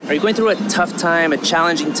Are you going through a tough time, a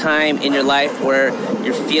challenging time in your life where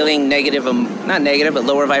you're feeling negative, not negative, but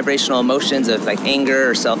lower vibrational emotions of like anger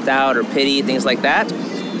or self-doubt or pity, things like that?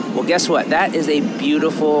 Well, guess what? That is a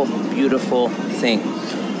beautiful, beautiful thing.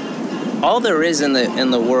 All there is in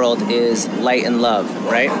the world is light and love,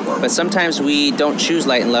 right? But sometimes we don't choose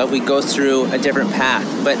light and love. We go through a different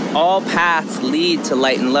path. But all paths lead to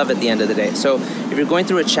light and love at the end of the day. So if you're going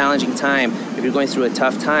through a challenging time, if you're going through a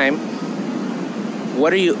tough time,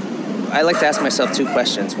 I like to ask myself two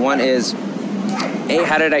questions. One is, A,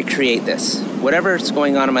 how did I create this? Whatever's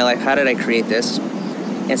going on in my life, how did I create this?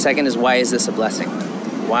 And second is, why is this a blessing?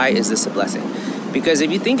 Why is this a blessing? Because if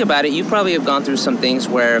you think about it, you probably have gone through some things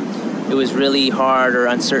where it was really hard or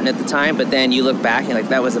uncertain at the time, but then you look back and you're like,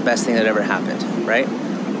 that was the best thing that ever happened, right?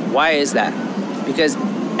 Why is that? Because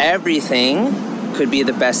everything could be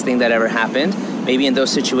the best thing that ever happened. Maybe in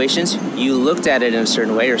those situations, you looked at it in a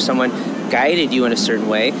certain way, or someone guided you in a certain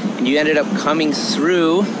way, and you ended up coming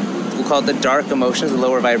through, we'll call it the dark emotions, the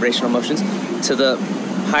lower vibrational emotions, to the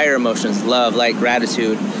higher emotions, love, light,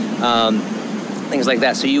 gratitude, things like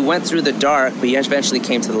that. So you went through the dark, but you eventually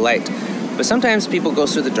came to the light. But sometimes people go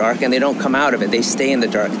through the dark and they don't come out of it. They stay in the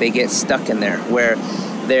dark. They get stuck in there where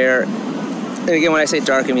they're, and again, when I say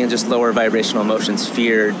dark, I mean just lower vibrational emotions,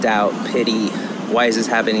 fear, doubt, pity, why is this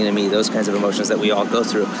happening to me? Those kinds of emotions that we all go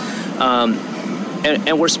through.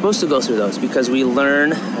 And we're supposed to go through those because we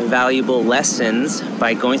learn valuable lessons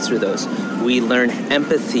by going through those. We learn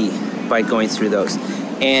empathy by going through those.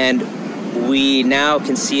 And we now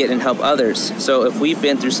can see it and help others. So if we've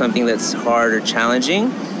been through something that's hard or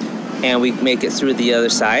challenging, and we make it through the other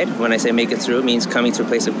side. When I say make it through, it means coming to a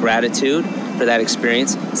place of gratitude for that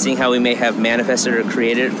experience, seeing how we may have manifested or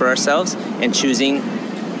created it for ourselves, and choosing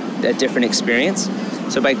a different experience.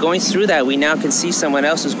 So by going through that, we now can see someone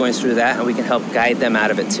else who's going through that, and we can help guide them out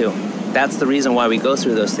of it too. That's the reason why we go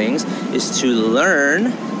through those things, is to learn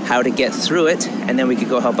how to get through it, and then we can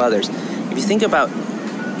go help others. If you think about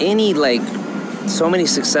any, so many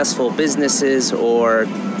successful businesses or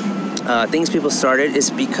things people started,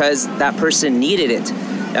 is because that person needed it.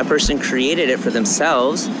 That person created it for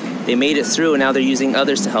themselves. They made it through, and now they're using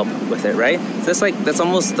others to help with it, right? So that's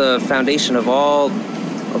almost the foundation of all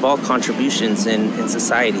contributions in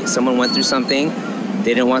society. Someone went through something,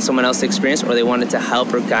 they didn't want someone else to experience, or they wanted to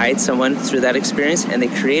help or guide someone through that experience, and they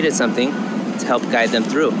created something to help guide them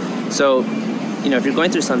through. So, if you're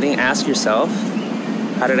going through something, ask yourself,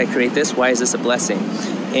 how did I create this? Why is this a blessing?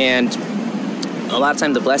 And a lot of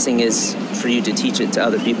time the blessing is for you to teach it to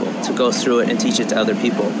other people, to go through it and teach it to other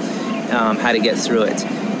people, how to get through it.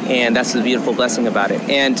 And that's the beautiful blessing about it.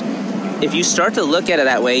 And if you start to look at it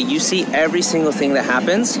that way, you see every single thing that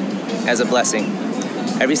happens as a blessing.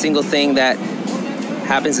 Every single thing that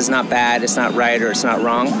happens is not bad, it's not right, or it's not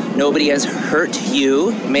wrong. Nobody has hurt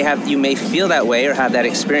you. You may feel that way or have that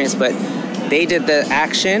experience, but they did the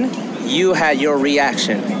action, you had your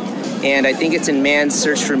reaction. And I think it's in Man's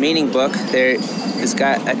Search for Meaning book. This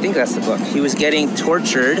guy, I think that's the book. He was getting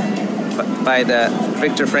tortured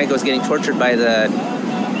Viktor Frankl was getting tortured by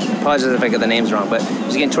I apologize if I get the names wrong, but he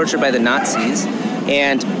was getting tortured by the Nazis.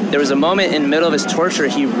 And there was a moment in the middle of his torture,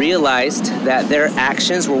 he realized that their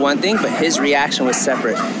actions were one thing, but his reaction was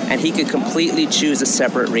separate. And he could completely choose a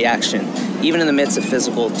separate reaction, even in the midst of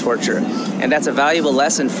physical torture. And that's a valuable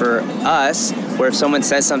lesson for us, where if someone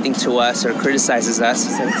says something to us or criticizes us,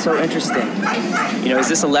 it's so interesting. Is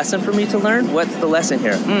this a lesson for me to learn? What's the lesson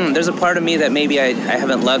here? There's a part of me that maybe I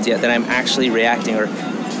haven't loved yet, that I'm actually reacting or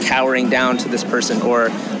cowering down to this person, or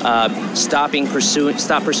stop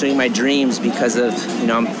pursuing my dreams because of,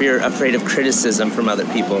 I'm afraid of criticism from other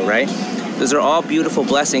people, right? Those are all beautiful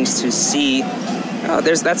blessings to see. Oh,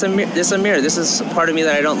 this is a mirror. This is a part of me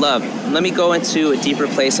that I don't love. Let me go into a deeper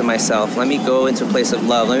place of myself. Let me go into a place of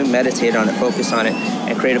love. Let me meditate on it, focus on it,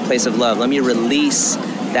 and create a place of love. Let me release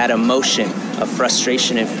that emotion of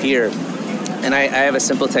frustration and fear. And I have a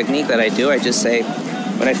simple technique that I do. I just say,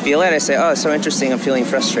 when I feel it, I say, oh, it's so interesting, I'm feeling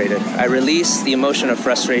frustrated. I release the emotion of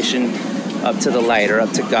frustration up to the light, or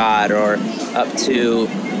up to God, or up to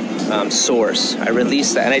source. I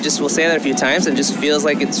release that, and I just will say that a few times, and it just feels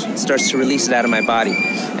like it starts to release it out of my body.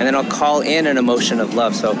 And then I'll call in an emotion of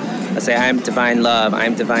love. So I'll say, I'm divine love,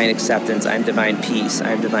 I'm divine acceptance, I'm divine peace,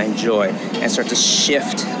 I'm divine joy, and start to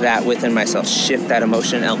shift that within myself, shift that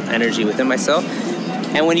emotion energy within myself.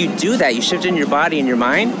 And when you do that, you shift it in your body and your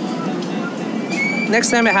mind. Next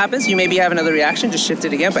time it happens, you maybe have another reaction, just shift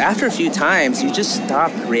it again. But after a few times, you just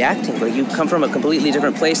stop reacting. Like, you come from a completely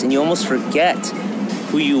different place, and you almost forget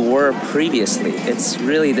who you were previously. It's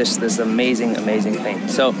really this amazing, amazing thing.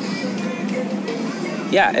 So,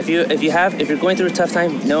 yeah, if you're going through a tough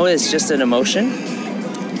time, know it's just an emotion.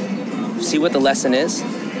 see what the lesson is,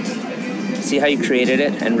 see how you created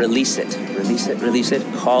it, and release it. Release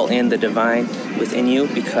it. Call in the divine within you,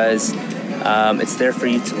 because it's there for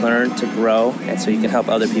you to learn, to grow, and so you can help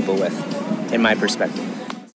other people with, in my perspective.